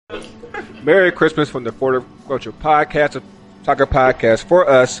Merry Christmas from the Florida Culture Podcast, a soccer podcast for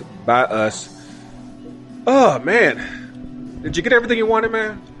us, by us. Oh, man. Did you get everything you wanted,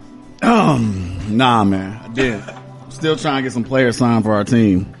 man? Nah, man. I did. Still trying to get some players signed for our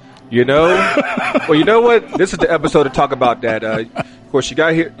team. You know? Well, you know what? This is the episode to talk about that. Of course, you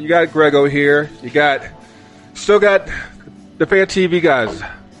got Grego here. Still got the Fan TV guys.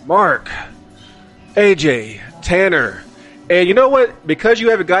 Mark, AJ, Tanner. And you know what? Because you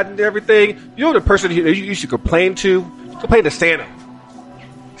haven't gotten to everything, you know the person you should complain to? Complain to Santa.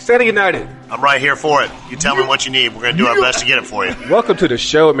 Santa United. I'm right here for it. You tell me what you need. We're going to do our best to get it for you. Welcome to the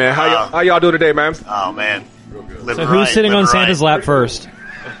show, man. How y'all doing today, man? Oh, man. So who's sitting on Santa's lap first?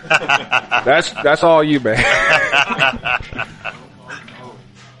 That's all you, man.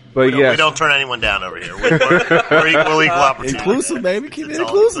 But we don't turn anyone down over here. We're equal opportunity. Inclusive, baby. Keep it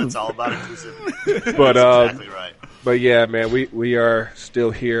inclusive. It's all about inclusive. But exactly right. But yeah, man, we are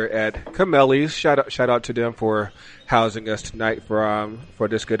still here at Camelli's. Shout out to them for housing us tonight for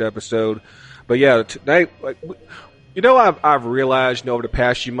this good episode. But yeah, tonight, I've realized over the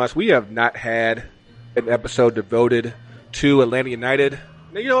past few months we have not had an episode devoted to Atlanta United.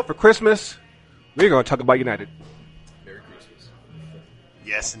 Now, for Christmas, we're going to talk about United. Merry Christmas.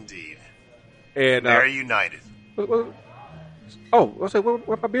 Yes, indeed. And Merry United. Where's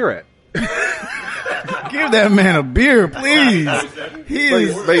my beer at? Give that man a beer, please.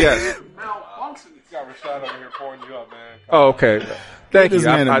 But yes. Oh, okay. Thank you.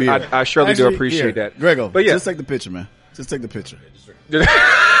 I surely do appreciate that. Grego, but yeah. Just take the picture, man. Just take the picture.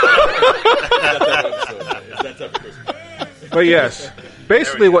 But yes,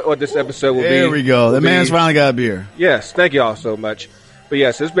 basically what this episode will be. There we go. The man's finally got a beer. Yes, thank you all so much. But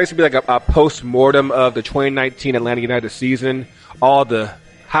yes, it's basically like a post-mortem of the 2019 Atlanta United season. All the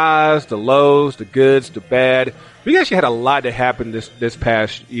highs, the lows, the goods, the bad. We actually had a lot that happened this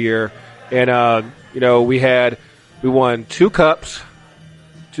past year. And, we won 2 cups.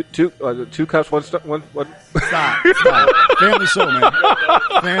 Two cups, one. Stop. Family show, man.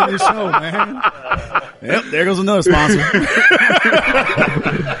 Family show, man. Yep, there goes another sponsor.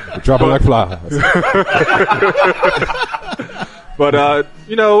 Dropping like flies. But,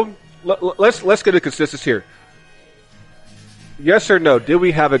 let's get a consensus here. Yes or no, did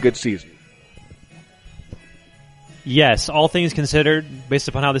we have a good season? Yes, all things considered, based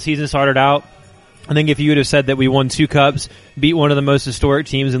upon how the season started out. I think if you would have said that we won 2 cups, beat one of the most historic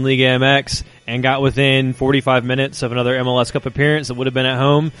teams in Liga MX, and got within 45 minutes of another MLS Cup appearance that would have been at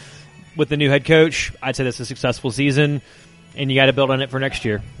home with the new head coach, I'd say that's a successful season, and you got to build on it for next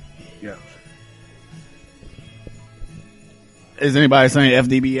year. Yeah. Is anybody saying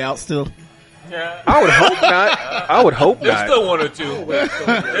FDB out still? Yeah. I would hope not. There's still 1 or 2.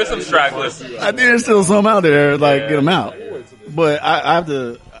 There's some stragglers. I think there's still some out there get them out. But I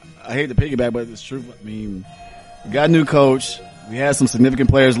hate to piggyback, but it's true. I mean, we got a new coach. We had some significant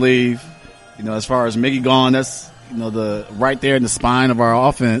players leave. As far as Mickey gone, that's the right there in the spine of our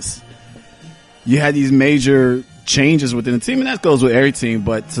offense. You had these major changes within the team, and that goes with every team.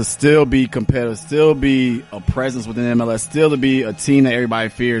 But to still be competitive, still be a presence within MLS, still to be a team that everybody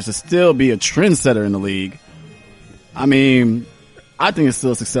fears, to still be a trendsetter in the league. I mean, I think it's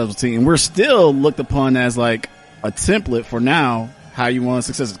still a successful team. And we're still looked upon as like a template for now how you want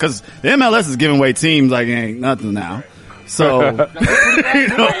success, because the MLS is giving away teams like it ain't nothing now. So,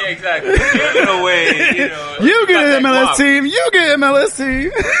 yeah, exactly. Giving away, you get an MLS team, you get an MLS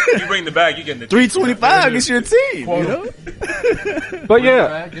team. You bring the bag, you get the 325 gets your team. But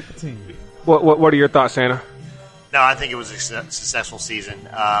yeah, get the team. What are your thoughts, Santa? No, I think it was a successful season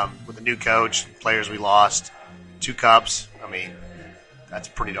with a new coach, players we lost, 2 cups. I mean, that's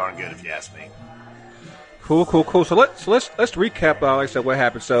pretty darn good if you ask me. Cool. So let's recap. Like I said, what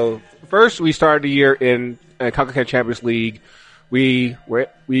happened. So first, we started the year in CONCACAF Champions League. We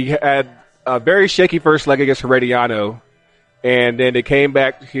had a very shaky first leg against Herediano, and then they came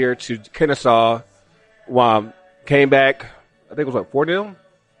back here to Kennesaw. Came back, I think it was 4-0.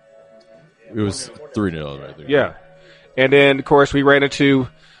 It was 3-0 right there. Yeah, and then of course we ran into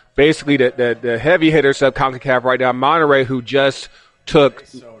basically the heavy hitters of CONCACAF right now. Monterrey, who just took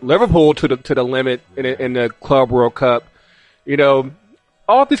Liverpool to the limit in the Club World Cup.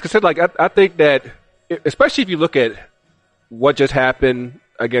 All things considered, I think that, especially if you look at what just happened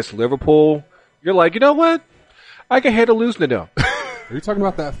against Liverpool, you're like, you know what? I can handle losing to them. Are you talking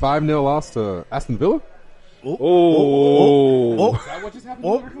about that 5-0 loss to Aston Villa? Oh. Is that what just happened to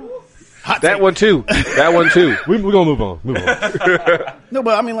Liverpool? That one too. We're going to move on. No,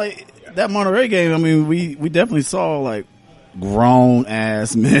 but I mean, that Monterrey game, I mean, we definitely saw, grown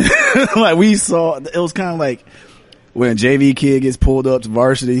ass men. We saw, it was kind of like when a JV kid gets pulled up to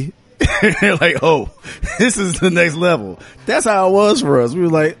varsity. Like, oh, this is the next level. That's how it was for us. We were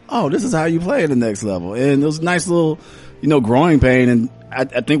like, oh, this is how you play at the next level. And it was a nice little, growing pain. And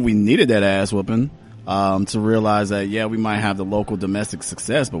I think we needed that ass whooping, to realize that, yeah, we might have the local domestic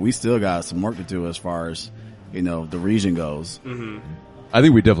success, but we still got some work to do as far as, the region goes. Mm-hmm. I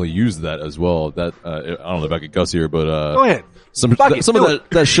think we definitely used that as well. That I don't know if I could Gus here, but go ahead. Some of that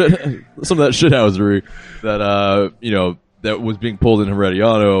shithousery that that was being pulled in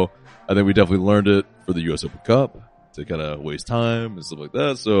Herediano. I think we definitely learned it for the U.S. Open Cup to kind of waste time and stuff like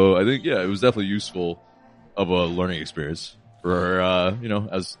that. So I think, yeah, it was definitely useful of a learning experience for,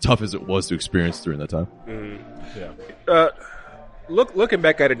 as tough as it was to experience during that time. Mm-hmm. Yeah. Looking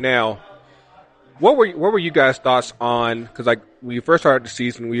back at it now, what were you guys' thoughts on? Because like when you first started the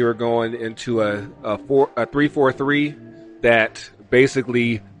season, we were going into a 3-4-3 that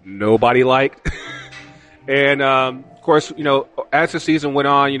basically nobody liked, and of course, as the season went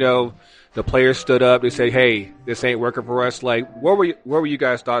on, the players stood up. They said, "Hey, this ain't working for us." Like, what were you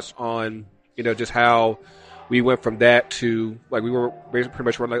guys' thoughts on, just how we went from that to like we were pretty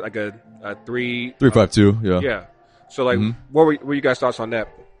much running like a 3-5-2, yeah. Yeah. So like, what were you guys' thoughts on that?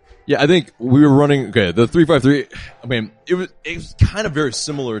 Yeah, I think we were running the 3-5-3. I mean, it was kind of very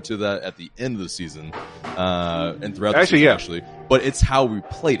similar to that at the end of the season, and throughout the season actually. But it's how we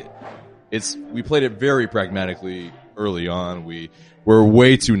played it. We played it very pragmatically early on. We were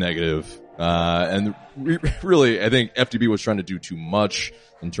way too negative. And really, I think FDB was trying to do too much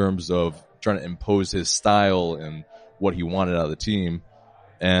in terms of trying to impose his style and what he wanted out of the team.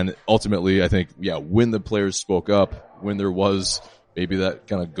 And ultimately, I think, when the players spoke up, when there was maybe that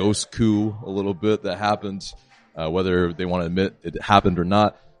kind of ghost coup a little bit that happened, whether they want to admit it happened or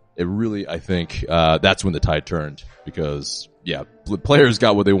not, it really, I think, that's when the tide turned because, the players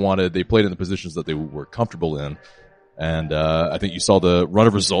got what they wanted. They played in the positions that they were comfortable in. And I think you saw the run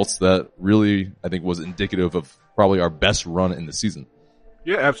of results that really, I think, was indicative of probably our best run in the season.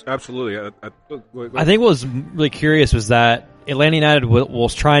 Yeah, absolutely. I think what was really curious was that Atlanta United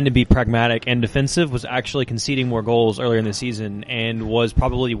was trying to be pragmatic and defensive, was actually conceding more goals earlier in the season, and was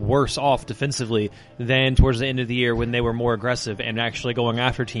probably worse off defensively than towards the end of the year when they were more aggressive and actually going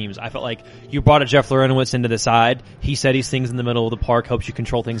after teams. I felt like you brought a Jeff Lorenowitz into the side. He said these things in the middle of the park, helps you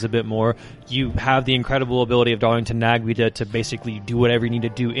control things a bit more. You have the incredible ability of Darlington Nagbe to basically do whatever you need to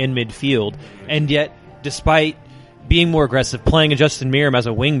do in midfield. And yet, despite being more aggressive, playing a Justin Meram as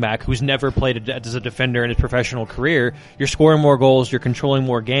a wingback who's never played as a defender in his professional career, you're scoring more goals, you're controlling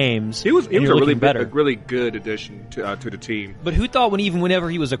more games. He was a better. really good addition to the team. But who thought whenever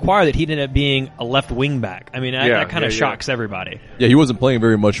he was acquired that he'd end up being a left wingback? I mean, that kind of shocks everybody. Yeah, he wasn't playing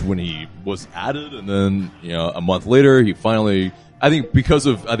very much when he was added, and then a month later he finally. I think because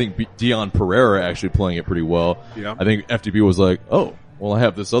of Dion Pereira actually playing it pretty well. Yeah. I think FDB was like, oh, well, I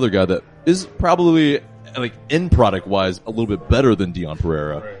have this other guy that is probably like end product wise a little bit better than Dion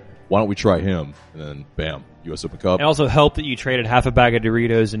Pereira. Right. Why don't we try him? And then bam, U.S. Open Cup. It also helped that you traded half a bag of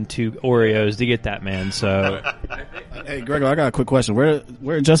Doritos and 2 Oreos to get that man. So, hey, Gregor, I got a quick question. Where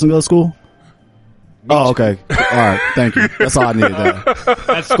did Justin go to school? Oh, okay. All right. Thank you. That's all I needed.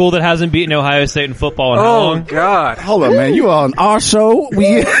 That school that hasn't beaten Ohio State in football in how long? Oh, God. Hold up, man. You on our show?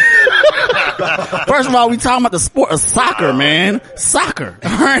 First of all, we talking about the sport of soccer, man. Soccer.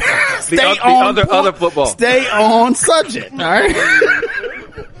 All right. Other football. Stay on subject. All right.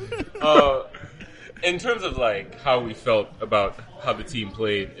 In terms of like how we felt about how the team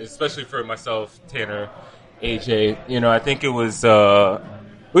played, especially for myself, Tanner, AJ, I think it was.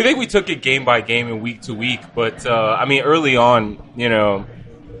 We think we took it game by game and week to week, but early on, there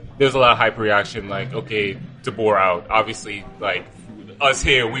was a lot of hype reaction. Like, okay, DeBoer out. Obviously, like us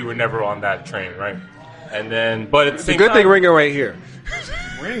here, we were never on that train, right? And then, but at the same time, good thing Ringo right here.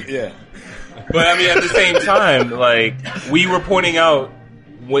 Yeah. But at the same time, like we were pointing out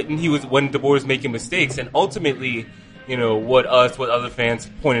when DeBoer was making mistakes, and ultimately, what other fans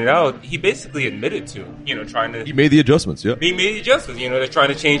pointed out, he basically admitted to, he made the adjustments, yeah. He made the adjustments, they're trying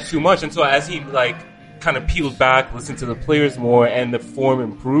to change too much. And so as he, kind of peeled back, listened to the players more, and the form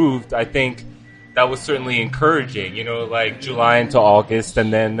improved, I think that was certainly encouraging, July into August,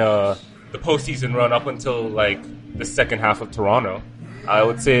 and then the postseason run up until, the second half of Toronto. I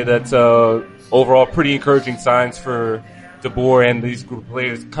would say that's overall pretty encouraging signs for DeBoer and these group of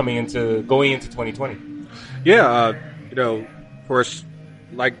players going into 2020. Yeah, of course,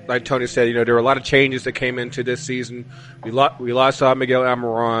 like Tony said, there were a lot of changes that came into this season. We lost Miguel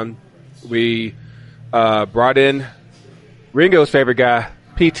Almiron. We brought in Ringo's favorite guy,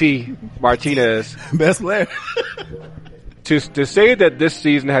 P.T. Martinez. Best player. To say that this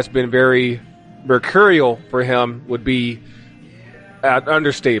season has been very mercurial for him would be an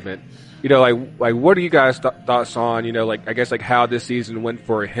understatement. You know, like what are you guys' thoughts on, you know, like I guess like how this season went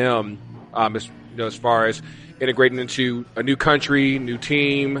for him, as, you know, as far as integrating into a new country, new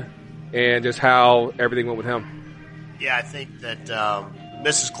team, and just how everything went with him? Yeah, I think that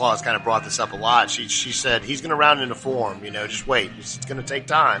Mrs. Claus kind of brought this up a lot. She said he's going to round into form. You know, just wait. It's going to take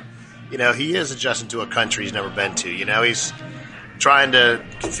time. You know, he is adjusting to a country he's never been to. You know, he's trying to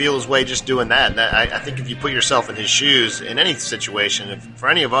feel his way just doing that. And I think if you put yourself in his shoes in any situation, for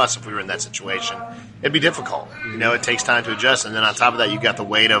any of us, if we were in that situation, it'd be difficult. You know, it takes time to adjust. And then on top of that, you've got the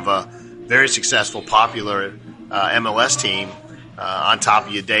weight of a very successful, popular MLS team on top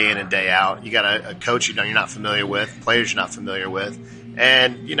of you day in and day out. You got a coach you're not familiar with, players you're not familiar with.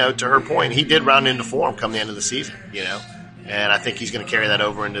 And, you know, to her point, he did round into form come the end of the season, you know. And I think he's going to carry that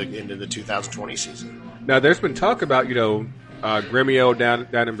over into the 2020 season. Now, there's been talk about, you know, Grêmio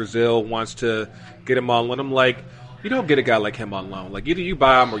down in Brazil wants to get him on loan. I'm like, you don't get a guy like him on loan. Like, either you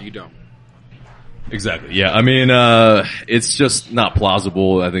buy him or you don't. Exactly. Yeah. I mean, it's just not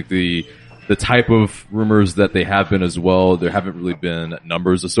plausible. I think the type of rumors that they have been as well, there haven't really been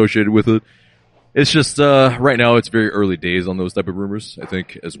numbers associated with it. It's just, right now it's very early days on those type of rumors, I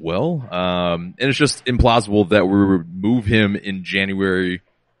think, as well. And it's just implausible that we would move him in January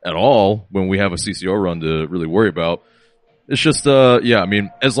at all when we have a CCO run to really worry about. It's just, yeah, I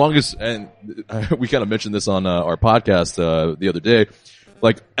mean, as long as, and we kind of mentioned this on our podcast the other day,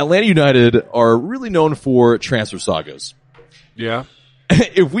 like Atlanta United are really known for transfer sagas. Yeah.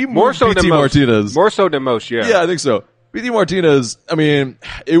 If we move PT Martinez, more so than most, yeah. Yeah, I think so. PT Martinez, I mean,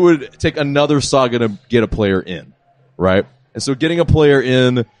 it would take another saga to get a player in, right? And so getting a player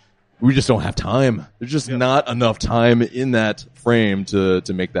in, we just don't have time. There's just not enough time in that frame to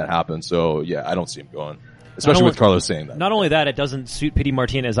make that happen. So, yeah, I don't see him going. Especially with Carlos saying that. Not only that, it doesn't suit Pity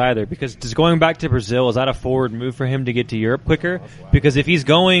Martinez either, because just going back to Brazil, is that a forward move for him to get to Europe quicker? Because if he's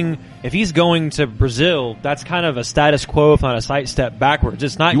going to Brazil, that's kind of a status quo, if not a slight step backwards.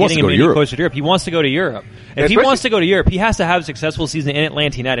 It's not getting him any closer to Europe. He wants to go to Europe. If he wants to go to Europe, he has to have a successful season in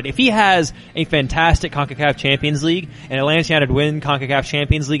Atlanta United. If he has a fantastic CONCACAF Champions League and Atlanta United win CONCACAF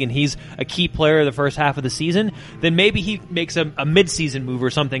Champions League and he's a key player the first half of the season, then maybe he makes a mid-season move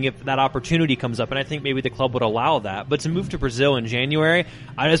or something if that opportunity comes up. And I think maybe the club would allow that. But to move to Brazil in January,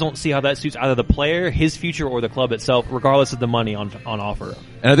 I just don't see how that suits either the player, his future, or the club itself, regardless of the money on offer.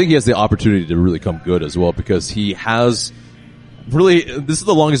 And I think he has the opportunity to really come good as well, because he has really, this is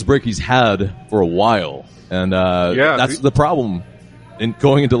the longest break he's had for a while. And that's the problem in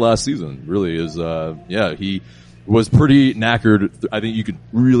going into last season, really, is he was pretty knackered. I think you could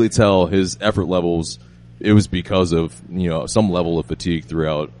really tell his effort levels. It was because of, you know, some level of fatigue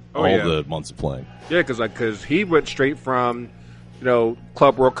throughout the months of playing. Yeah, because he went straight from, you know,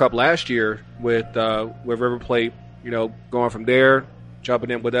 Club World Cup last year with River Plate, you know, going from there, jumping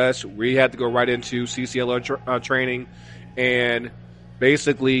in with us. We had to go right into CCLO training, and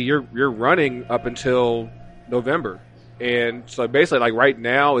basically you're running up until November. And so basically, like, right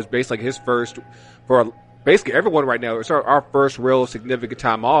now is basically like his first, for basically everyone right now, it's our first real significant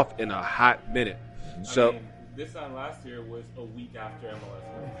time off in a hot minute. So this time last year was a week after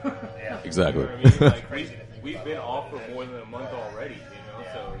MLS. Yeah, exactly. You know what I mean? Like, crazy. We've been off for more than a month already, you know.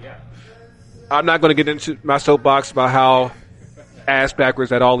 So yeah. I'm not going to get into my soapbox about how ass backwards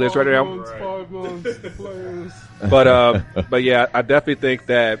that all is right now. 5 months, players. But yeah, I definitely think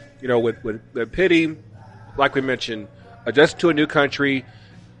that, you know, with Pity, like we mentioned, adjust to a new country.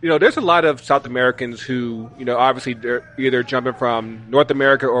 You know, there's a lot of South Americans who, you know, obviously they're either jumping from North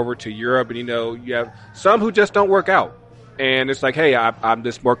America over to Europe, and, you know, you have some who just don't work out. And it's like, hey, I'm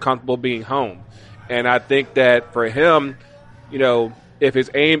just more comfortable being home. And I think that for him, you know, if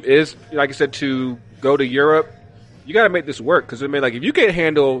his aim is, like I said, to go to Europe, you got to make this work. Because, I mean, like, if you can't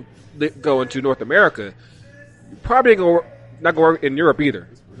handle going to North America, you're probably not going to work in Europe either.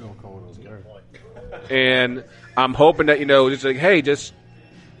 And I'm hoping that, you know, just like, hey, just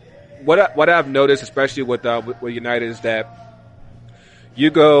what I've noticed, especially with United, is that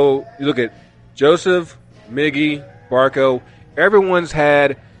you look at Joseph, Miggy, Barco, everyone's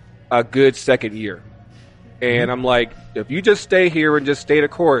had a good second year. And I'm like, if you just stay here and just stay the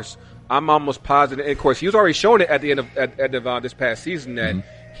course, I'm almost positive. And of course, he was already showing it at the end of this past season that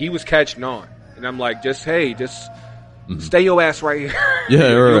he was catching on. And I'm like, just stay your ass right here. Yeah,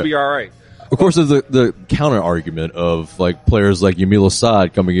 you'll be all right. Of course, there's the counter argument of, like, players like Yamil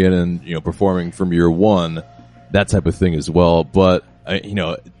Asad coming in and, you know, performing from year one, that type of thing as well. But, you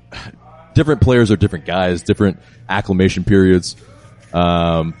know, different players are different guys, different acclimation periods.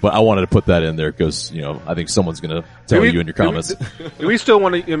 But I wanted to put that in there because, I think someone's going to tell you in your comments. Do we still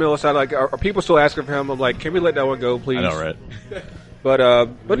want to email us out? Like, are people still asking for him? I'm like, can we let that one go, please? I know, right? But no.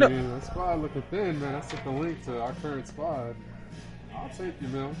 The squad looking thin, man. I sent the link to our current squad. I'll take you,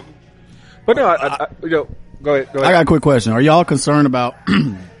 man. But no, go ahead. I got a quick question. Are y'all concerned about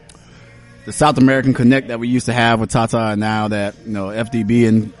the South American connect that we used to have with Tata, and now that FDB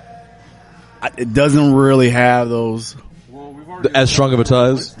and it doesn't really have those as strong of a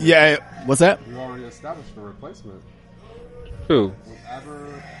ties? Yeah. What's that? We already established a replacement. Who?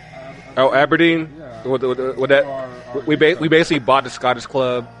 Aberdeen. Yeah. With that, we basically bought the Scottish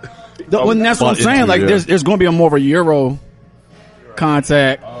club. That's what I'm saying. Like, there's going to be more of a Euro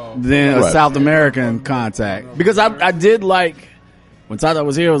contact than a South American contact, because I did like when Tata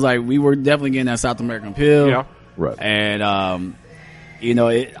was here. It was like we were definitely getting that South American appeal. Yeah. Right. And I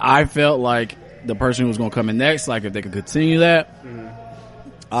felt like the person who was going to come in next, like if they could continue that.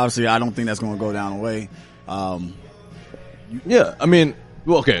 Obviously, I don't think that's going to go down the way. Yeah, I mean,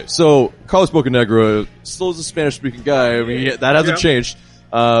 well, okay, so Carlos Bocanegra still is a Spanish-speaking guy. I mean, that hasn't changed.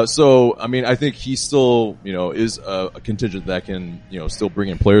 So, I mean, I think he still, is a contingent that can, still bring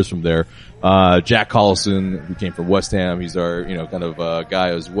in players from there. Jack Collison, who came from West Ham, he's our, kind of guy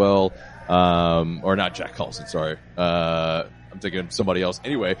as well. Or not Jack Collison, sorry. I'm thinking of somebody else.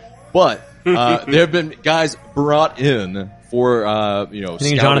 Anyway, but there have been guys brought in for, I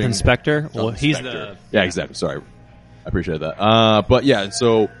think Jonathan Spector. Well, he's Spector. Yeah, exactly. Sorry. I appreciate that. But yeah, and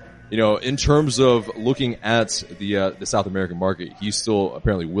so, in terms of looking at the South American market, he's still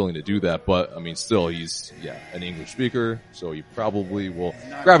apparently willing to do that. But I mean, still, he's an English speaker, so he probably will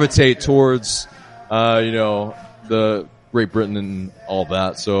gravitate towards, the Great Britain and all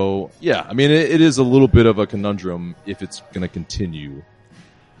that. So yeah, I mean, it is a little bit of a conundrum if it's going to continue.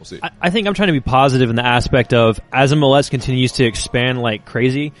 We'll see. I think I'm trying to be positive in the aspect of as MLS continues to expand like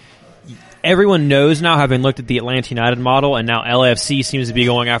crazy. Everyone knows now, having looked at the Atlanta United model, and now LAFC seems to be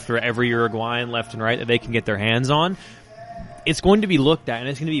going after every Uruguayan left and right that they can get their hands on. It's going to be looked at, and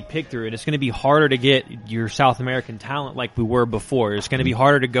it's going to be picked through, and it's going to be harder to get your South American talent like we were before. It's going to be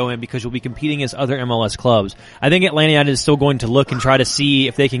harder to go in because you'll be competing against other MLS clubs. I think Atlanta United is still going to look and try to see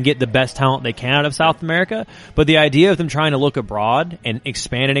if they can get the best talent they can out of South America, but the idea of them trying to look abroad and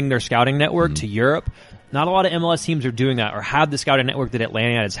expanding their scouting network to Europe, not a lot of MLS teams are doing that or have the scouting network that Atlanta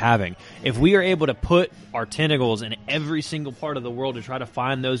United is having. If we are able to put our tentacles in every single part of the world to try to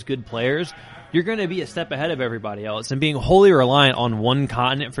find those good players, you're going to be a step ahead of everybody else. And being wholly reliant on one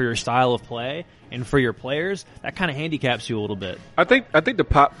continent for your style of play and for your players, that kind of handicaps you a little bit. I think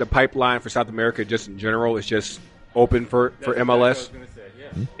the pipeline for South America just in general is just open for MLS.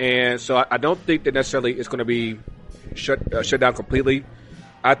 And so I don't think that necessarily it's going to be shut down completely.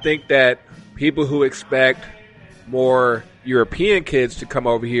 I think that people who expect more European kids to come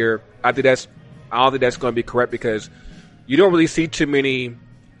over here, I don't think that's going to be correct, because you don't really see too many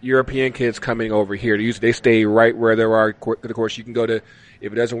European kids coming over here. They stay right where they are. Of course, you can go to,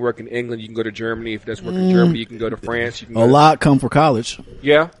 if it doesn't work in England, you can go to Germany. If it doesn't work in Germany, you can go to France. A lot come for college.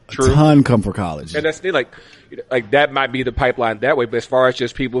 Yeah, true. A ton come for college. And that's the thing, like that might be the pipeline that way. But as far as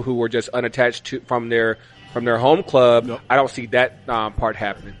just people who were just unattached from their home club, I don't see that part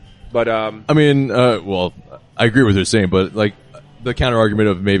happening. But I mean, well, I agree with what you're saying, but like the counter argument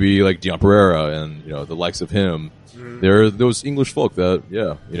of maybe like Dion Pereira and the likes of him, there are those English folk that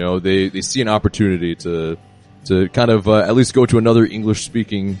they see an opportunity to kind of at least go to another English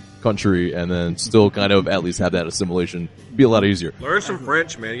speaking country and then still kind of at least have that assimilation be a lot easier. Learn some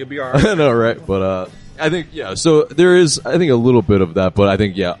French, man. You'll be all right. I know, right? But I think so there is, I think, a little bit of that, but I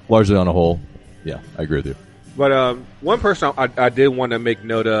think largely on a whole, I agree with you. But one person I did want to make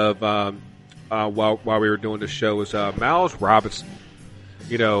note of while we were doing the show was Miles Robinson.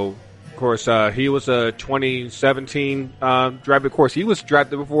 Of course, he was a 2017 drafted. Of course, he was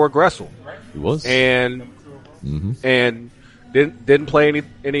drafted before Gressel. He was, and didn't play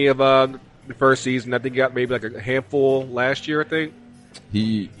any of the first season. I think he got maybe like a handful last year. I think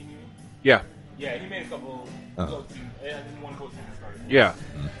he he made a couple. One coach started. Yeah.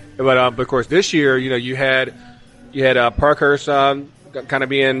 But of course, this year, you had Parkhurst kind of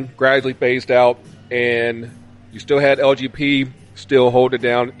being gradually phased out, and you still had LGP still hold it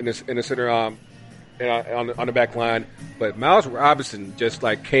down in the center on the back line. But Miles Robinson just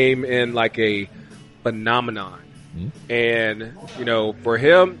came in like a phenomenon, and for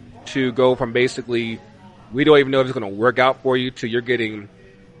him to go from basically we don't even know if it's going to work out for you to you're getting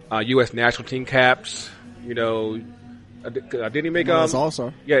U.S. national team caps, did he make MLS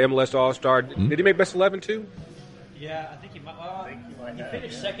All-Star? Yeah, MLS All-Star. Did he make Best 11 too? Yeah, I think he might. He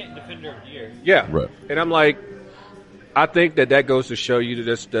finished second in Defender of the Year. Yeah, right. And I'm like, I think that goes to show you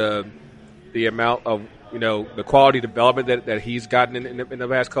just the amount of the quality development that he's gotten in the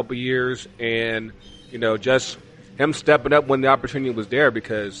past couple of years, and just him stepping up when the opportunity was there.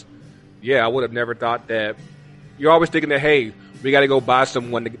 Because I would have never thought that. You're always thinking that, hey, we got to go buy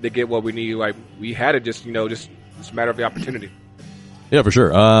someone to get what we need. Like we had it, just it's a matter of the opportunity. Yeah, for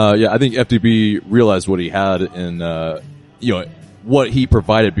sure. I think FDB realized what he had and what he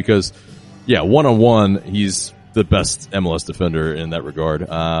provided because, one-on-one, he's the best MLS defender in that regard.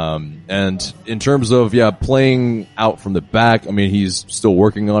 And in terms of, playing out from the back, I mean, he's still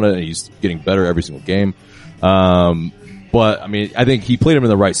working on it and he's getting better every single game. But I mean, I think he played him in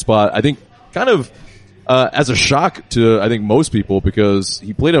the right spot. I think kind of, as a shock to, I think most people because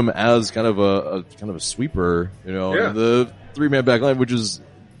he played him as kind of a sweeper, in the 3-man back line, which is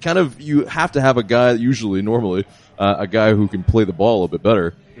kind of, you have to have a guy normally, a guy who can play the ball a little bit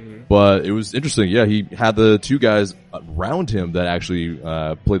better. But it was interesting. Yeah, he had the two guys around him that actually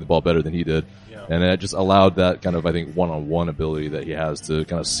played the ball better than he did. Yeah. And it just allowed that kind of, I think, one-on-one ability that he has to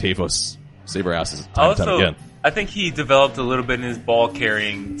kind of save our asses time and time again. I think he developed a little bit in his ball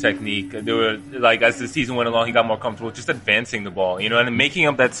carrying technique. There were, like, as the season went along, he got more comfortable just advancing the ball, and making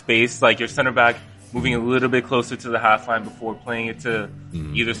up that space, like your center back moving a little bit closer to the half line before playing it to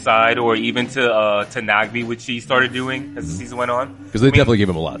either side or even to Nagbe, which he started doing as the season went on. Because they definitely gave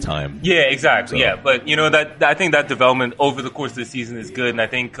him a lot of time. Yeah, exactly. So. Yeah, but that I think that development over the course of the season is good, and I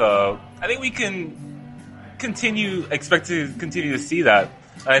think we can expect to continue to see that.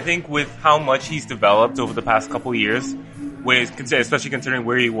 And I think with how much he's developed over the past couple of years, especially considering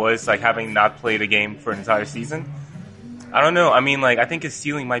where he was, like having not played a game for an entire season. I don't know. I mean, like, I think his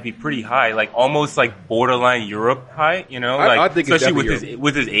ceiling might be pretty high, like almost like borderline Europe high. I think especially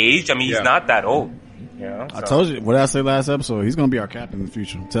with his age. I mean, he's not that old. I told you what did I say last episode. He's going to be our captain in the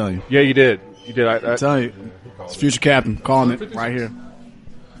future. I'm telling you. Yeah, you did. You did. I'm telling you, it's future captain. Calling it right here.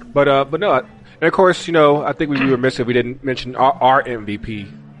 But no. And of course, I think we were remiss if we didn't mention our MVP,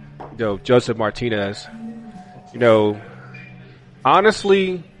 Joseph Martinez.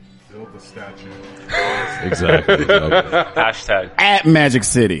 Honestly. Build the statue. Exactly. Hashtag at Magic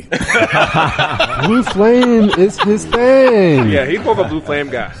City. Blue Flame is his thing. Yeah, he's more of a Blue Flame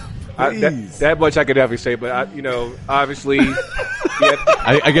guy. That much I could definitely say, but obviously,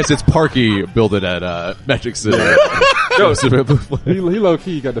 I guess it's Parky build it at Magic City. He low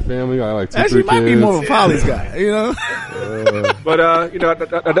key got the family. I like 2-3 Actually, kids. Might be more of a Polly's guy, But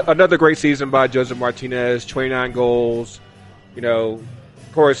another great season by Joseph Martinez. 29 goals. Of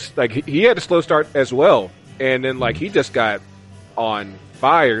course, like he had a slow start as well, and then like he just got on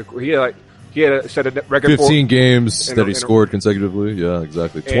fire. He had set a record 15 games that he scored consecutively. Yeah,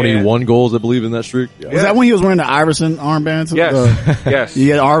 exactly. 21 goals, I believe, in that streak. Yeah. Was that when he was wearing the Iverson armband? Yes. Yes. He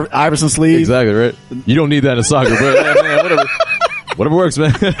had Iverson sleeves. Exactly right. You don't need that in soccer, but man, whatever. Whatever works,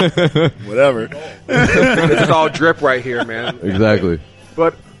 man. Whatever. This is all drip right here, man. Exactly.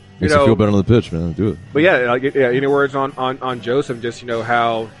 But makes you feel better on the pitch, man. Do it. But any words on Joseph? Just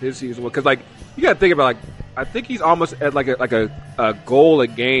how his season was, because like you got to think about I think he's almost at like a goal a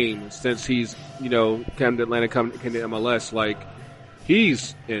game since he's come to Atlanta, came to MLS. Like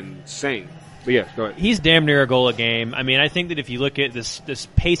he's insane. But yeah, go ahead. He's damn near a goal a game. I mean, I think that if you look at this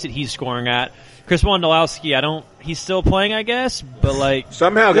pace that he's scoring at, Chris Wondolowski, he's still playing, I guess, but like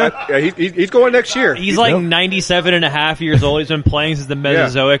somehow he's going next year. He's like 97 and a half years old. He's been playing since the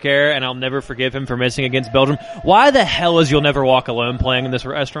Mesozoic era, and I'll never forgive him for missing against Belgium. Why the hell is You'll Never Walk Alone playing in this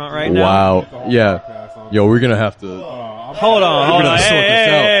restaurant right now? Wow. Yeah. Yo, we're gonna have to hold on.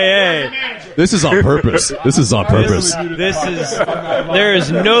 Hey. This is on purpose. This is on purpose. There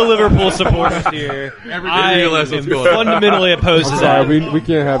is no Liverpool supporters here. I am fundamentally opposed to that. We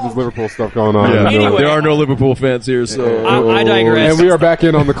can't have this Liverpool stuff going on. Yeah, anyway, there are no Liverpool fans here, so I digress. And we are back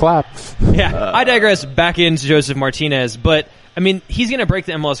in on the clap. Yeah, I digress. Back into Joseph Martinez, but I mean, he's going to break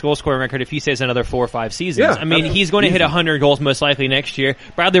the MLS goal scoring record if he stays another 4 or 5 seasons. Yeah, I mean, he's going to hit 100 goals most likely next year.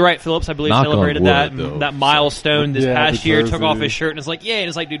 Bradley Wright Phillips, I believe, celebrated that milestone this past year. Took off his shirt and it's like, yeah, and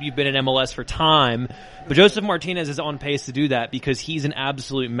it's like, dude, you've been in MLS for time. But Joseph Martinez is on pace to do that because he's an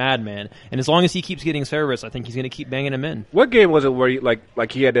absolute madman. And as long as he keeps getting service, I think he's going to keep banging him in. What game was it where he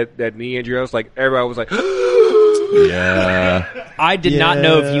had that knee injury? I was like, everybody was like, yeah. I did not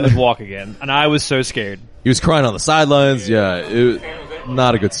know if he would walk again, and I was so scared. He was crying on the sidelines. Yeah, it was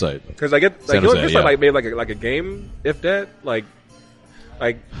not a good sight. Because maybe like a game, if that, like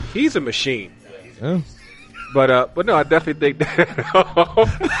he's a machine. Yeah. But no, I definitely think that.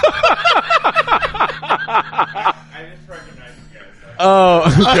 Oh,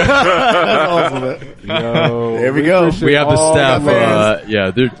 okay. Yo, There we go. We have the staff.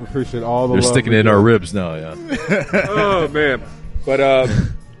 We appreciate all the they're love sticking we it in get. our ribs now. Yeah. Oh man! But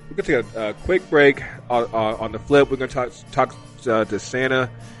we're gonna take a quick break. On the flip, we're gonna talk to Santa,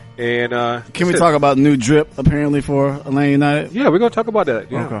 and Can we talk about new drip apparently for Atlanta United? Yeah, we're gonna talk about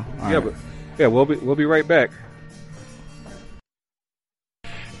that. Yeah, Okay. All yeah, right. but yeah, we'll be right back.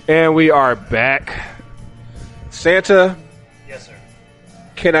 And we are back. Santa, Yes, sir.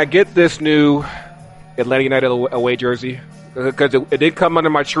 can I get this new Atlanta United away jersey? Because it did come under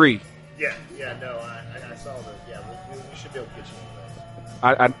my tree. Yeah, no, I saw the. Yeah, we should be able to get you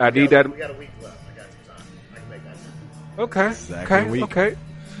one of those. I need that. We got a week left. I got some time. I can make that happen. Okay. Exactly a week. Okay.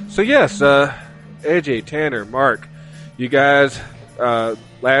 So yes, AJ, Tanner, Mark, you guys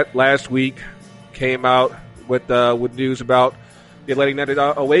last week came out with news about the Atlanta United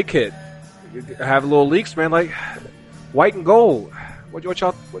away kit. You have little leaks, man, like white and gold. What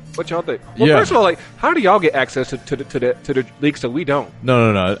y'all think? Well, Yeah. first of all, like, how do y'all get access to the leaks that we don't?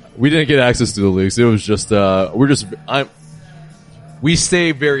 No. We didn't get access to the leaks. It was just we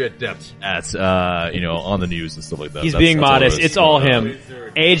stay very adept at on the news and stuff like that. He's That's being all it modest. is. It's all him.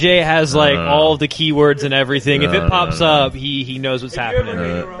 AJ has like all the keywords and everything. If it pops up, he knows what's happening.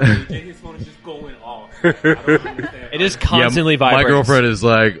 His phone is just going off. I don't understand. It is constantly My vibrating. girlfriend is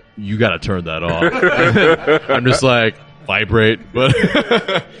like, you got to turn that off. I'm just like, vibrate, but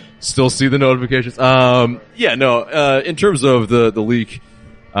still see the notifications. In terms of the leak,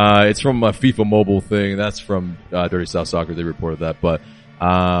 it's from a FIFA mobile thing. That's from Dirty South Soccer. They reported that, but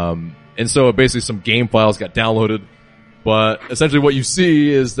and so basically some game files got downloaded. But essentially what you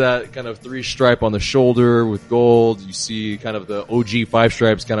see is that kind of 3 stripe on the shoulder with gold. You see kind of the OG 5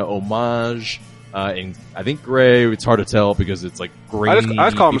 stripes kind of homage. In I think gray. It's hard to tell because it's like gray. I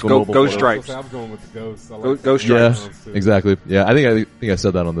just call them ghost stripes. I was going with the ghosts. I like Ghost the stripes. ghosts, too. Exactly. Yeah, I think I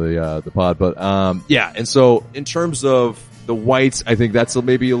said that on the pod, but and so in terms of the whites, I think that's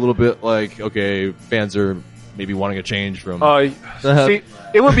maybe a little bit like, okay, fans are maybe wanting a change from. See,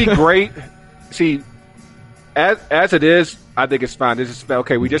 it would be great. See, as it is, I think it's fine. This is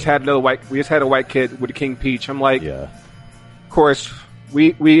okay. We just had a white kid with the King Peach. I'm like, yeah, of course,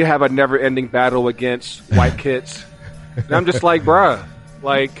 we have a never-ending battle against white kids. And I'm just like, bruh,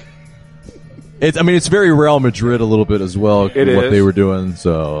 like. it's very Real Madrid a little bit as well. It what is. they were doing.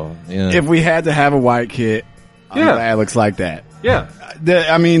 So yeah, If we had to have a white kit, I'm glad it looks like that. Yeah.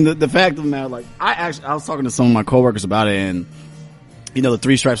 The fact of the matter, like, I was talking to some of my coworkers about it, and the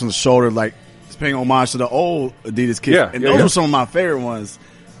 3 stripes on the shoulder, like, it's paying homage to the old Adidas kits. Yeah, and yeah, those yeah. were some of my favorite ones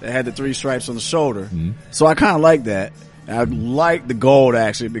that had the 3 stripes on the shoulder. Mm-hmm. So I kind of like that. And I like the gold,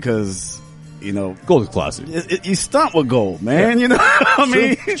 actually, because, gold is classic. you stunt with gold, man. You know what I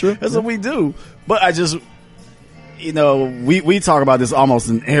mean? True. That's what we do. But I just, we talk about this almost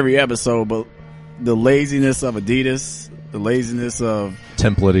in every episode, but the laziness of Adidas, the laziness of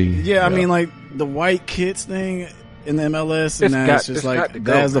Template-y. I mean, like the white kits thing in the MLS, and It's it's got like to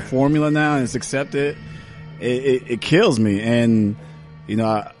go, that's the man. formula now, and it's accepted. It kills me, and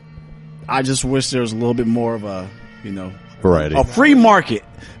I just wish there was a little bit more of a Variety. a free market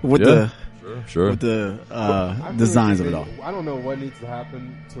with Sure. the designs of it all. I don't know what needs to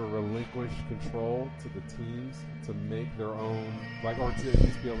happen to relinquish control to the teams to make their own, or to at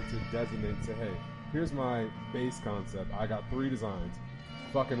least be able to designate, say, hey, here's my base concept. I got 3 designs.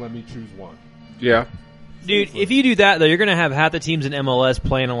 Fucking let me choose one. Yeah. Dude, if you do that, though, you're going to have half the teams in MLS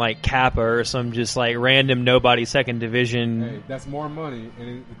playing in, like, Kappa or some just, like, random nobody second division. Hey, that's more money,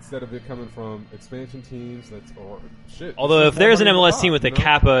 and instead of it coming from expansion teams, Although, if there's an MLS team with a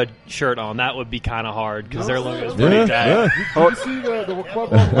cap. Kappa shirt on, that would be kind of hard because their logo is Yeah, pretty tight. Did you see the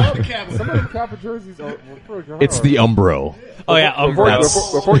Club World? Some of the Kappa jerseys are pretty hard. It's the Umbro. Oh, yeah,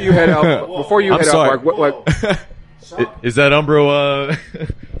 Before you head out, I'm sorry. Mark, what Is that Umbro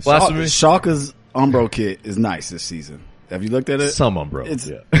blasphemy? Schalke's Umbro kit is nice this season. Have you looked at it? Some Umbro.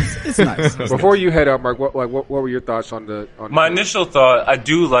 It's nice. before you head out, Mark, what were your thoughts on the? My initial thought, I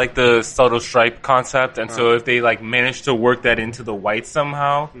do like the subtle stripe concept, and so if they manage to work that into the white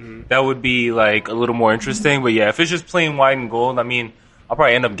somehow, that would be a little more interesting. But yeah, if it's just plain white and gold, I mean, I'll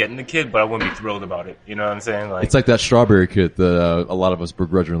probably end up getting the kit, but I wouldn't be thrilled about it. You know what I'm saying? It's like that strawberry kit that a lot of us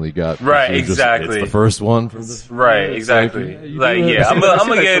begrudgingly got. Right, It's just- exactly. It's the first one from this. right, exactly. It I'm seems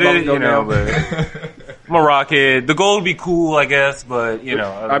gonna like get so long it, ago now. but I'm gonna rock it. The gold would be cool, I guess, but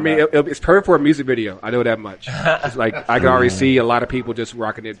I mean, it's perfect for a music video. I know that much. It's like I can already see a lot of people just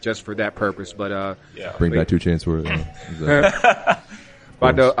rocking it just for that purpose. But Bring back 2 Chainz for it.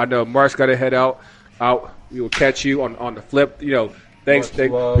 Exactly. I know Mark's got to head out. We will catch you on the flip. Thanks.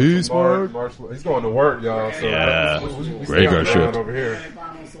 Peace, Mark. He's going to work, y'all. So we Graveyard shift over here.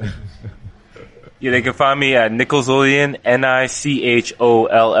 Yeah, they can find me at Nicholsodian,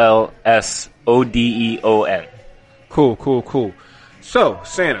 NICHOLLSODEON. Cool. So,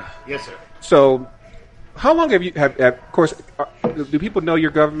 Santa. Yes, sir. So, how long have you of course, do people know your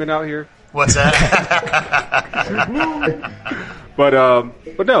government out here? What's that? But no,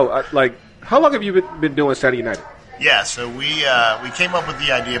 like, how long have you been doing Santa United? Yeah, so we came up with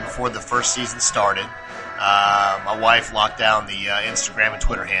the idea before the first season started. My wife locked down the Instagram and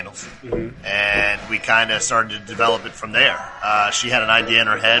Twitter handles, and we kind of started to develop it from there. She had an idea in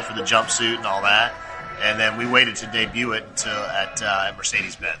her head for the jumpsuit and all that, and then we waited to debut it until at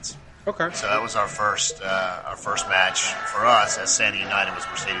Mercedes-Benz. Okay. So that was our first match for us as Santa United was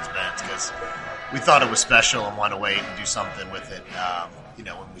Mercedes-Benz because we thought it was special and wanted to wait and do something with it.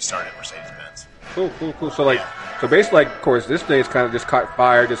 When we started at Mercedes-Benz. Cool. So so basically, of course, this thing's kind of just caught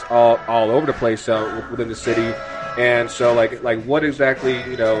fire, just all over the place within the city. And so, like what exactly,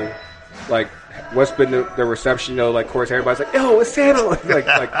 like what's been the reception? Like, of course, everybody's like, "Oh, it's Santa!"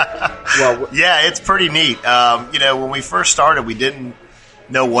 Yeah, it's pretty neat. When we first started, we didn't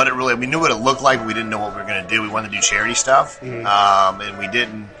know what it really. We knew what it looked like, but we didn't know what we were going to do. We wanted to do charity stuff, and we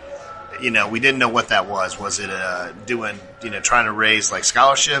didn't. We didn't know what that was. Was it trying to raise like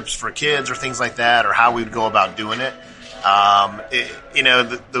scholarships for kids or things like that, or how we would go about doing it?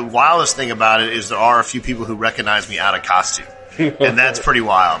 The wildest thing about it is there are a few people who recognize me out of costume, and that's pretty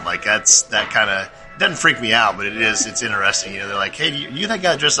wild. Like that kind of doesn't freak me out, but it's interesting. They're like, "Hey, you that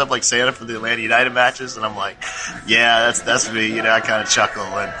guy dressed up like Santa for the Atlanta United matches?" And I'm like, "Yeah, that's me." I kind of chuckle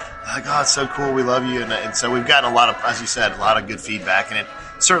and like, "Oh, it's so cool. We love you." And so we've gotten a lot of, as you said, a lot of good feedback, and it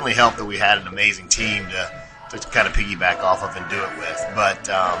certainly helped that we had an amazing team to kind of piggyback off of and do it with. But,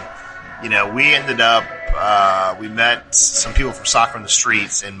 we ended up, we met some people from Soccer in the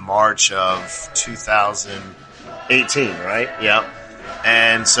Streets in March of 2018, right? Yep.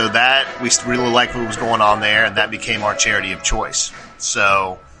 And so that, we really liked what was going on there, and that became our charity of choice.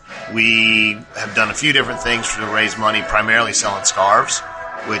 So we have done a few different things to raise money, primarily selling scarves,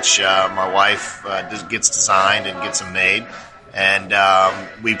 which my wife gets designed and gets them made. And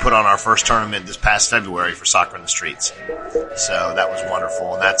we put on our first tournament this past February for Soccer in the Streets. So that was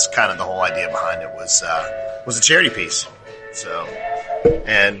wonderful. And that's kind of the whole idea behind it was a charity piece. So,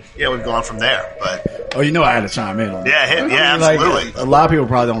 and, we've gone from there. But I had to chime in on that. Yeah, absolutely. Like, a lot of people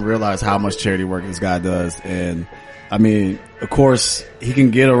probably don't realize how much charity work this guy does. And, of course, he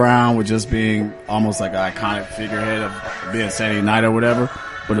can get around with just being almost like an iconic figurehead of being Santa United or whatever.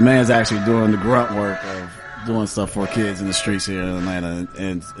 But the man's actually doing the grunt work of doing stuff for kids in the streets here in Atlanta,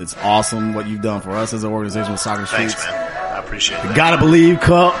 and it's awesome what you've done for us as an organization with Soccer Streets. Thanks, man. I appreciate it. The Gotta Believe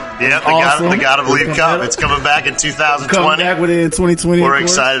Cup. Yeah, the Gotta Believe Cup. It's coming back in 2020. Coming back within 2020. We're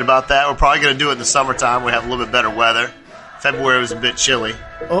excited about that. We're probably going to do it in the summertime. We have a little bit better weather. February was a bit chilly.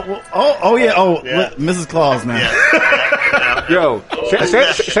 Yeah. Mrs. Claus now. Yeah. Yo,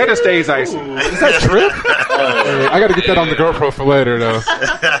 Santa stays icy. Is that true? I got to get that on the GoPro for later, though.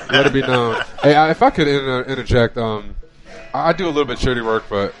 Let it be known. Hey, if I could interject, I do a little bit of charity work,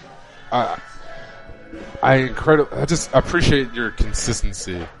 but I just appreciate your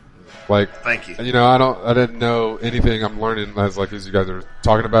consistency. Like, thank you. I didn't know anything. I'm learning as you guys are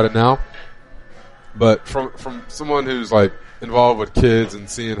talking about it now. But from someone who's like involved with kids and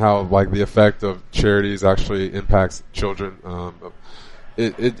seeing how like the effect of charities actually impacts children,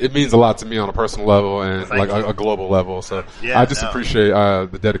 it means a lot to me on a personal level and a global level. So I just appreciate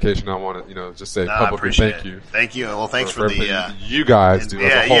the dedication. I want to just say publicly thank you. Thank you. Well, thanks for the you guys do.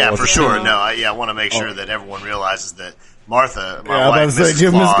 As a whole, yeah, for sure. No, I want to make sure that everyone realizes that Martha, my wife, Mrs.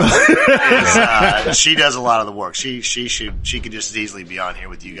 Claus, she does a lot of the work. She could just as easily be on here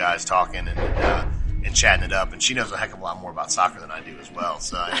with you guys talking and chatting it up, and she knows a heck of a lot more about soccer than I do as well.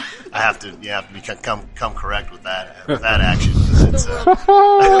 So I have to come correct with that action. It's,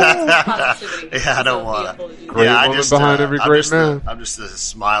 I don't want to. Great woman behind every great man. I'm just a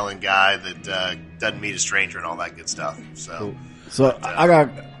smiling guy that doesn't meet a stranger and all that good stuff. So I got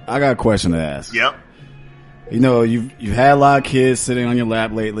a question to ask. Yep. You've had a lot of kids sitting on your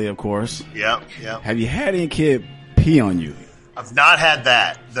lap lately, of course. Yep. Have you had any kid pee on you? I've not had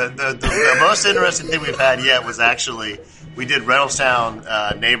that. The most interesting thing we've had yet was actually we did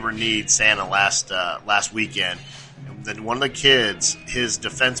Reynoldstown Neighbor Needs Santa last weekend. And then one of the kids, his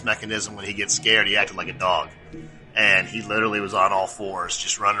defense mechanism when he gets scared, he acted like a dog, and he literally was on all fours,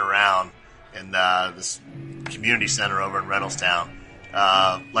 just running around in this community center over in Reynoldstown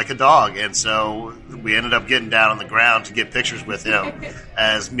like a dog. And so we ended up getting down on the ground to get pictures with him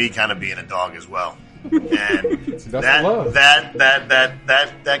as me kind of being a dog as well. And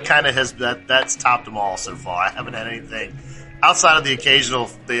that kind of that's topped them all so far. I haven't had anything outside of the occasional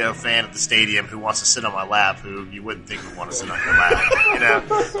fan at the stadium who wants to sit on my lap, who you wouldn't think would want to sit on your lap.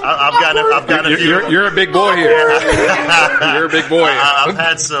 I've got a few. You're a big boy here. You're a big boy. I've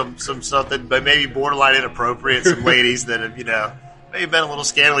had some something, but maybe borderline inappropriate. Some ladies that have maybe been a little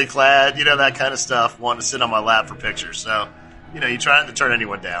scantily clad, that kind of stuff, wanting to sit on my lap for pictures. So, you're trying to turn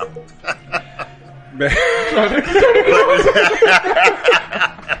anyone down.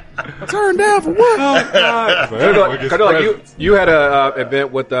 Turn down for what? Oh, God. You had an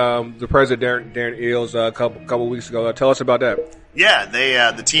event with the president, Darren Eales, a couple weeks ago. Tell us about that.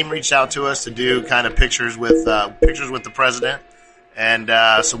 Yeah, the team reached out to us to do kind of pictures with the president. And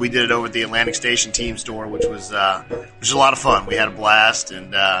so we did it over at the Atlantic Station team store, which was a lot of fun. We had a blast,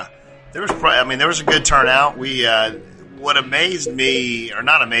 and there was a good turnout. What amazed me, or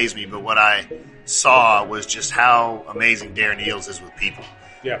not amazed me, but what I saw was just how amazing Darren Eales is with people.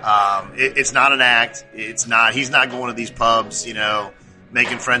 Yeah. It's not an act. He's not going to these pubs,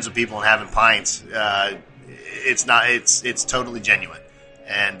 making friends with people and having pints. It's totally genuine.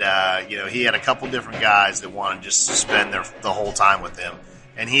 And, he had a couple different guys that wanted just to spend the whole time with him.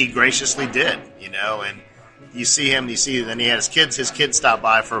 And he graciously did, and you see him, then he had his kids stop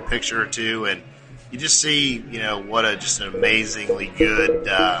by for a picture or two, and you just see, what just an amazingly good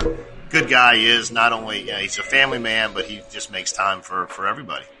guy he is. Not only, he's a family man, but he just makes time for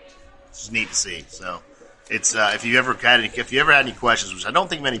everybody. It's neat to see. So it's, if you ever had any questions, which I don't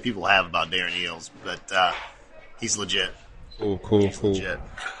think many people have about Darren Eales, but, he's legit. Cool. Legit.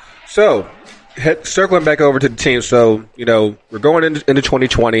 So, circling back over to the team. So, we're going into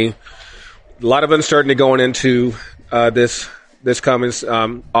 2020. A lot of uncertainty going into this coming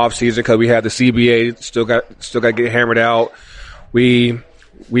off season because we had the CBA still got to get hammered out. We've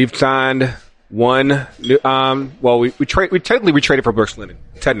signed one. We traded for Brooks Lennon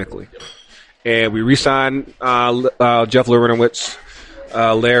technically, and we re-signed Jeff Larentowicz,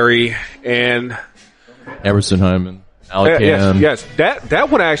 Larry, and Emerson Hyman. Yes. That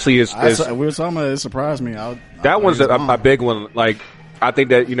one actually is. We were talking about it. It surprised me. That one's a big one. Like, I think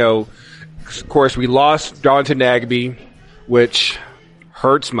that, of course, we lost Darlington Nagbe, which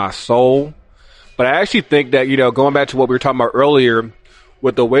hurts my soul. But I actually think that, going back to what we were talking about earlier,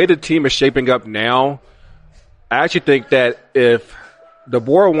 with the way the team is shaping up now, I actually think that if the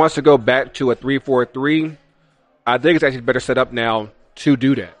board wants to go back to a 3-4-3, I think it's actually better set up now to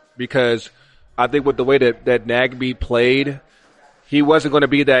do that. Because I think with the way that Nagbe played, he wasn't going to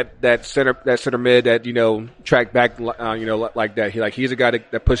be that center mid that track back like that. He's a guy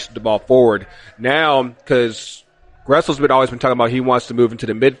that pushes the ball forward now because Gressel's always been talking about he wants to move into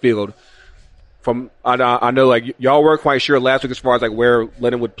the midfield. I know y'all weren't quite sure last week as far as where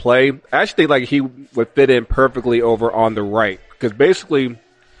Lennon would play. I actually think he would fit in perfectly over on the right because basically,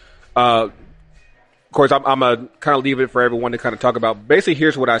 of course, I'm gonna kind of leave it for everyone to kind of talk about. Basically,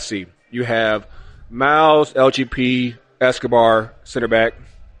 here's what I see. You have Miles, LGP, Escobar, center back,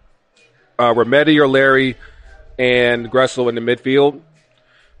 Remedi or Larry, and Gressel in the midfield.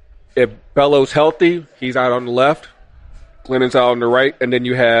 If Bello's healthy, he's out on the left. Glennon's out on the right. And then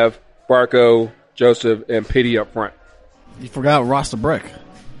you have Barco, Joseph, and Petey up front. You forgot Rasta Breck.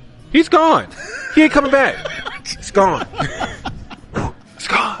 He's gone. He ain't coming back. He's gone. It's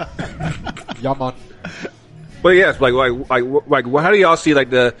gone. Yaman. But yes, how do y'all see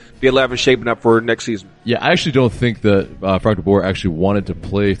the 11 shaping up for next season? Yeah, I actually don't think that Frank de Boer actually wanted to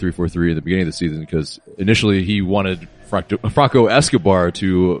play 3-4-3 at the beginning of the season because initially he wanted Franco Escobar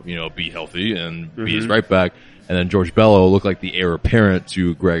to be healthy and be his right back, and then George Bello looked like the heir apparent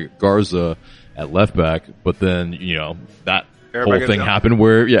to Greg Garza at left back. But then that whole thing happened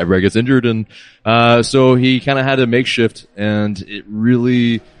where Greg gets injured, and so he kind of had a makeshift, and it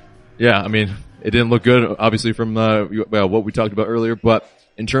really, it didn't look good, obviously, from what we talked about earlier. But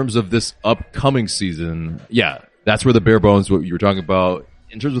in terms of this upcoming season, that's where the bare bones, what you were talking about.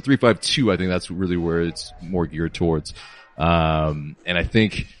 In terms of 3-5-2, I think that's really where it's more geared towards. And I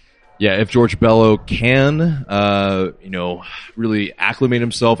think, if George Bello can, really acclimate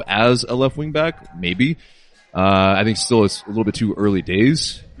himself as a left wing back, maybe. I think still it's a little bit too early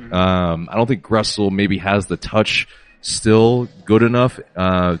days. I don't think Gressel maybe has the touch still good enough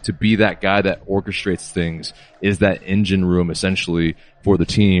to be that guy that orchestrates things, is that engine room essentially for the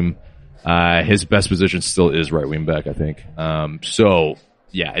team. His best position still is right wing back, I think.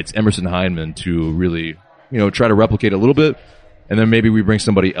 It's Emerson Hyndman to really, try to replicate a little bit, and then maybe we bring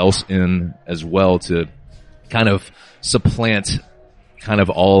somebody else in as well to kind of supplant kind of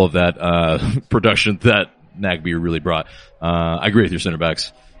all of that production that Nagbe really brought. I agree with your center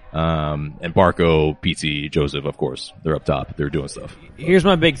backs. And Barco, PT, Joseph, of course, they're up top. They're doing stuff. Here's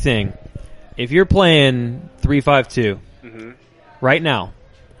my big thing. If you're playing 3-5-2 right now,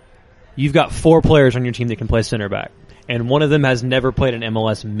 you've got 4 players on your team that can play center back, and one of them has never played an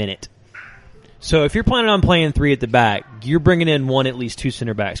MLS minute. So if you're planning on playing 3 at the back, you're bringing in at least 2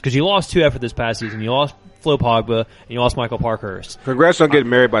 center backs, because you lost 2 after this past season. You lost Flo Pogba and you lost Michael Parkhurst. Congrats on getting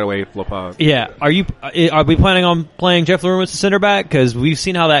married, by the way, Flo Pogba. Yeah. Are we planning on playing Jeff Lawrence as center back? Because we've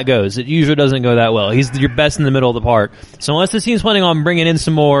seen how that goes. It usually doesn't go that well. He's your best in the middle of the park. So unless the team's planning on bringing in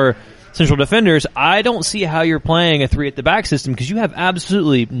some more central defenders, I don't see how you're playing a 3 at the back system, because you have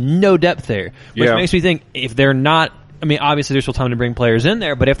absolutely no depth there. Which makes me think, if they're not, I mean, obviously there's still time to bring players in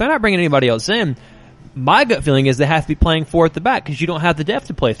there, but if they're not bringing anybody else in, my gut feeling is they have to be playing 4 at the back, because you don't have the depth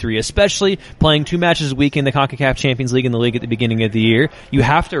to play 3, especially playing 2 matches a week in the CONCACAF Champions League and the league at the beginning of the year. You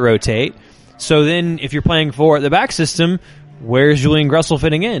have to rotate. So then if you're playing 4 at the back system, where's Julian Gressel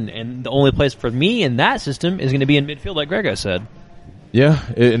fitting in? And the only place for me in that system is going to be in midfield, like Grego said. Yeah,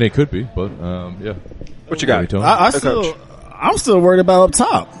 and it could be, but yeah. What you got? I'm still worried about up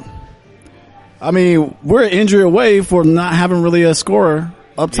top. I mean, we're an injury away for not having really a scorer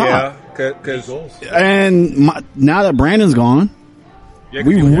up top. Yeah. And now that Brandon's gone,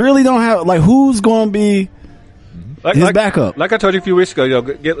 we really don't have, like, who's going to be his backup? Like I told you a few weeks ago,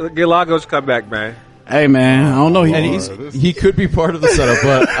 get Lagos come back, man. Hey, man, I don't know. He could be part of the setup,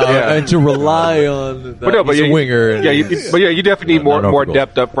 but and to rely on that he's a winger. You definitely need more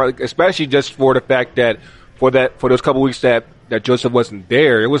depth up front, especially just for the fact that for those couple weeks that Joseph wasn't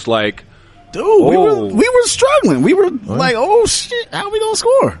there, it was like, dude, we were struggling. We were like, oh shit, how are we gonna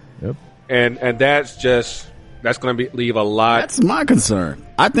score? Yep. And that's going to leave a lot. That's my concern.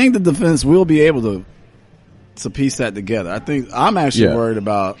 I think the defense will be able to piece that together. I'm actually worried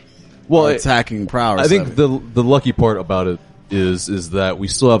about attacking prowess. I think the lucky part about it is that we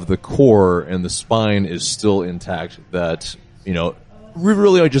still have the core and the spine is still intact. That, you know, we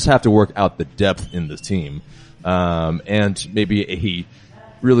really just have to work out the depth in the team, and maybe a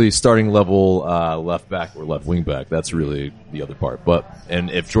really starting level left back or left wing back. That's really the other part. And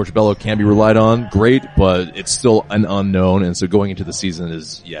if George Bello can be relied on, great, but it's still an unknown. And so going into the season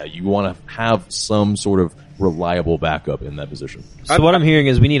is, you want to have some sort of reliable backup in that position. So what I'm hearing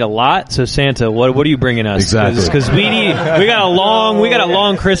is we need a lot. So Santa, what are you bringing us? Exactly. Because we got a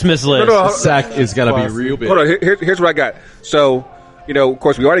long Christmas list. No, sack is got to be real big. Hold on, here's what I got. So, you know, of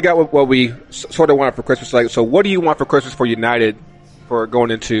course, we already got what we sort of wanted for Christmas. Like, so what do you want for Christmas for United for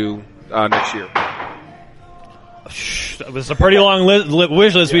going into next year? It was a pretty long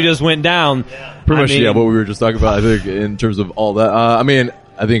wish list we just went down. Pretty much, what we were just talking about, I think, in terms of all that.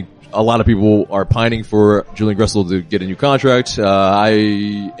 I think a lot of people are pining for Julian Gressel to get a new contract. I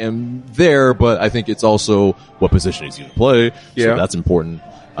am there, but I think it's also what position he's going to play. So that's important.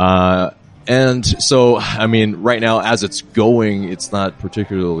 And so, I mean, right now, as it's going, it's not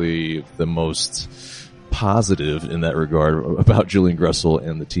particularly the most positive in that regard about Julian Gressel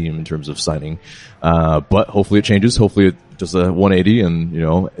and the team in terms of signing. But hopefully it changes. Hopefully it does a 180 and, you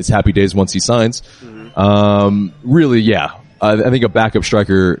know, it's happy days once he signs. Really, I think a backup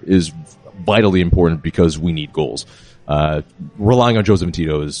striker is vitally important because we need goals. Relying on Joseph and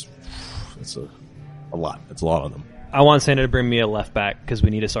Tito it's a lot. It's a lot on them. I want Santa to bring me a left back because we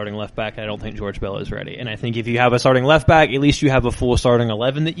need a starting left back. I don't think George Bello is ready. And I think if you have a starting left back, at least you have a full starting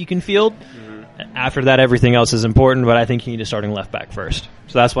 11 that you can field. After that, everything else is important, but I think you need a starting left back first.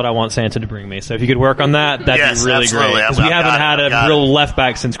 So that's what I want Santa to bring me. So if you could work on that, that'd be really great. Because we haven't had a real left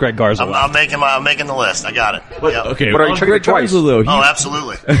back since Greg Garza left. I'm making the list. I got it. Okay, but are you checking it twice? Though,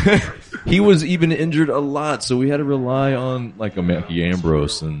 absolutely. He was even injured a lot, so we had to rely on like a Mackie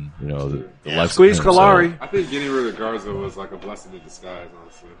Ambrose and, you know, the left squeeze Kalari. I think getting rid of Garza was like a blessing in disguise,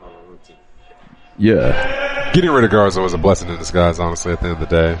 honestly. Yeah, getting rid of Garza was a blessing in disguise, honestly. At the end of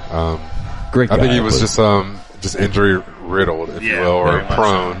the day, great guy, I think he was just injury riddled, if you will, or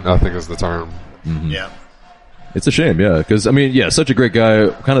prone. I think is the term. Mm-hmm. Yeah. It's a shame, because, I mean, such a great guy,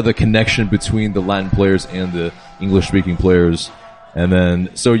 kind of the connection between the Latin players and the English-speaking players. And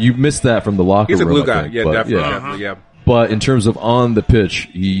then, so you missed that from the locker room. He's a glue guy. But, Definitely. But in terms of on the pitch,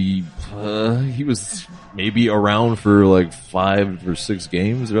 he was maybe around for like 5 or 6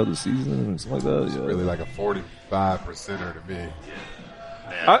 games throughout the season, or something like that. It's really like a 45%er to me.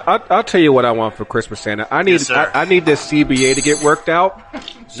 I'll tell you what I want for Christmas, Santa. I need this CBA to get worked out,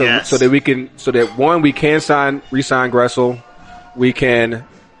 so that we can we can re-sign Gressel, we can,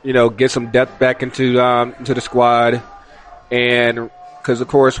 you know, get some depth back into the squad, and because of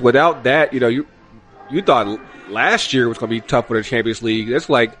course without that, you know, you thought last year was going to be tough for the Champions League. It's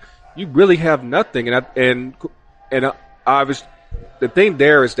like you really have nothing, and obviously the thing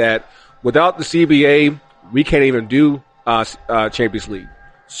there is that without the CBA, we can't even do Champions League.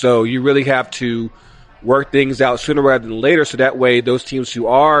 So you really have to work things out sooner rather than later, so that way those teams who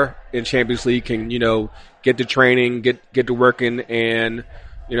are in Champions League can, get to training, get to working, and,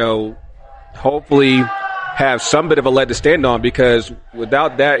 hopefully have some bit of a leg to stand on, because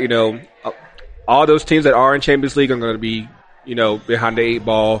without that, all those teams that are in Champions League are going to be, behind the 8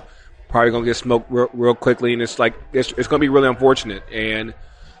 ball, probably going to get smoked real quickly, and it's going to be really unfortunate. And,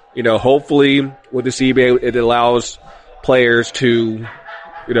 hopefully with the CBA, it allows players to,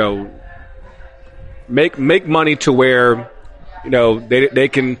 make money to where, they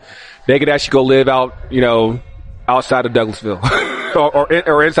can actually go live out, outside of Douglasville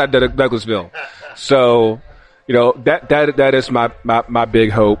or inside Douglasville. So, that is my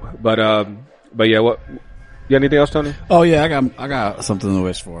big hope. But yeah, what? You got anything else, Tony? Oh yeah, I got something to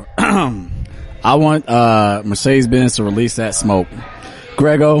wish for. I want Mercedes-Benz to release that smoke.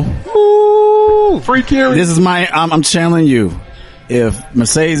 Grego, free Kiri. This is I'm channeling you. If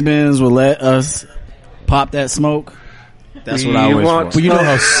Mercedes-Benz will let us pop that smoke, that's what I wish for. But you know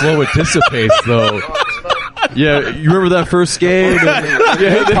how slow it dissipates, though. Yeah, you remember that first game?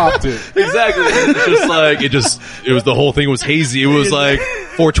 Yeah, he popped it. Exactly. It was the whole thing was hazy. It was like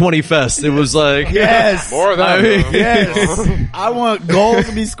 420 Fest. It was like, yes. More of that. Yes. I want goals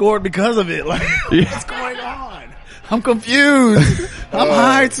to be scored because of it. Like, what's going on? I'm confused. I'm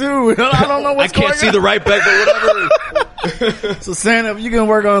high too. I don't know what's going on. I can't see the right back, but whatever. So Santa, if you can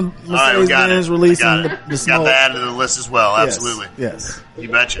work on Mercedes-Benz releasing the smoke. Got that added to the list as well. Yes. Absolutely. Yes. You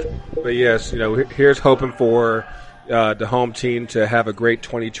betcha. But yes, here's hoping for the home team to have a great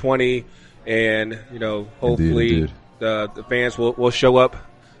 2020, and hopefully Indeed. The fans will show up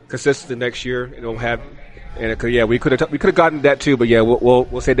consistently next year. And don't have, and we could have gotten that too, but yeah,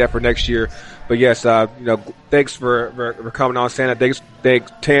 we'll say that for next year. But yes, thanks for coming on, Santa. Thanks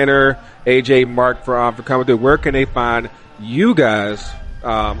Tanner, AJ, Mark for coming through. Where can they find you guys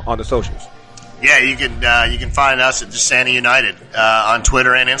on the socials? Yeah, you can find us at just Santa United on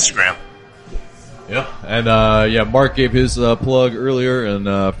Twitter and Instagram. Yeah, and Mark gave his plug earlier, and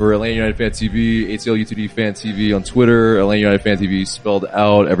for Atlanta United Fan TV, ATL UTD Fan TV on Twitter, Atlanta United Fan TV spelled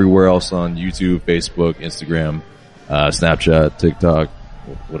out everywhere else on YouTube, Facebook, Instagram, Snapchat, TikTok,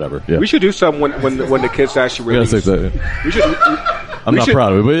 whatever. Yeah, we should do something when the kids actually release. Yeah. We should. I'm not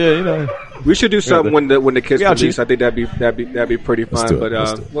proud of it, but yeah, We should do something when the kids release. You. I think that'd be pretty fun.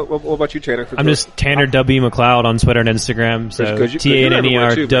 But what about you, Tanner? I'm just Tanner W McLeod on Twitter and Instagram. So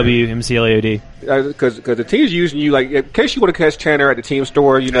TANNER W MCLEOD. Because the team's using you, like, in case you want to catch Tanner at the team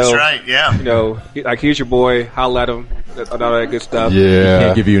store, That's right. Yeah. Like, here's your boy. Holla at him. All that good stuff. Yeah.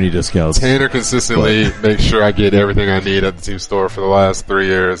 Can't give you any discounts. Tanner consistently makes sure I get everything I need at the team store for the last 3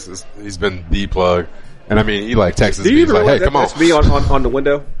 years. He's been the plug. And I mean, he texts me. He's like, hey, come on. That's me on the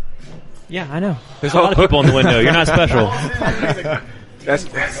window. Yeah, I know. There's a lot of people in the window. You're not special. That's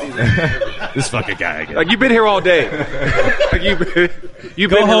This fucking guy again. like, you've been here all day. Like, you've been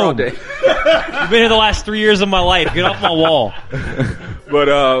here all day. You've been here the last 3 years of my life. Get off my wall.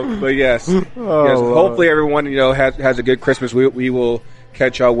 But yes, hopefully everyone has a good Christmas. We will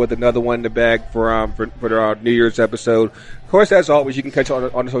catch y'all with another one in the bag for our New Year's episode. Of course, as always, you can catch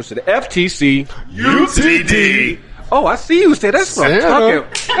on the social the FTC UTD. Oh, I see you say that's what I'm talking.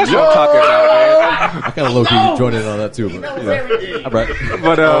 That's what I'm talking about, man. I kind of low-key joined in on that too.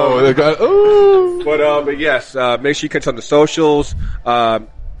 But yes, make sure you catch on the socials.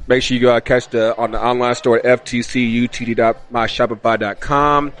 Make sure you catch on the online store at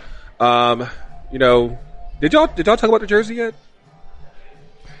ftcutd.myshopify.com. Did y'all talk about the jersey yet?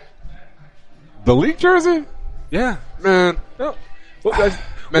 The league jersey? Yeah, Man. no. Well,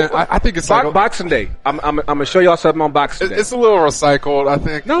 Man, I think it's like Boxing Day. I'm gonna show y'all something on Boxing Day. it's a little recycled, I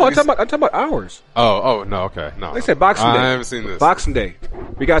think. No, I'm talking about ours. Oh, no, okay. No. Like I said, Boxing Day. I haven't seen this. Boxing Day.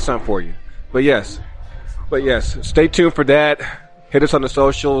 We got something for you. But yes, stay tuned for that. Hit us on the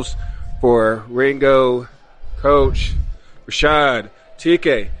socials for Ringo, Coach, Rashad,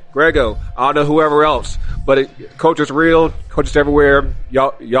 TK, Grego. I don't know whoever else, but Coach is real. Coach is everywhere.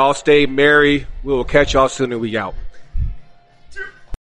 Y'all stay merry. We will catch y'all soon and we out.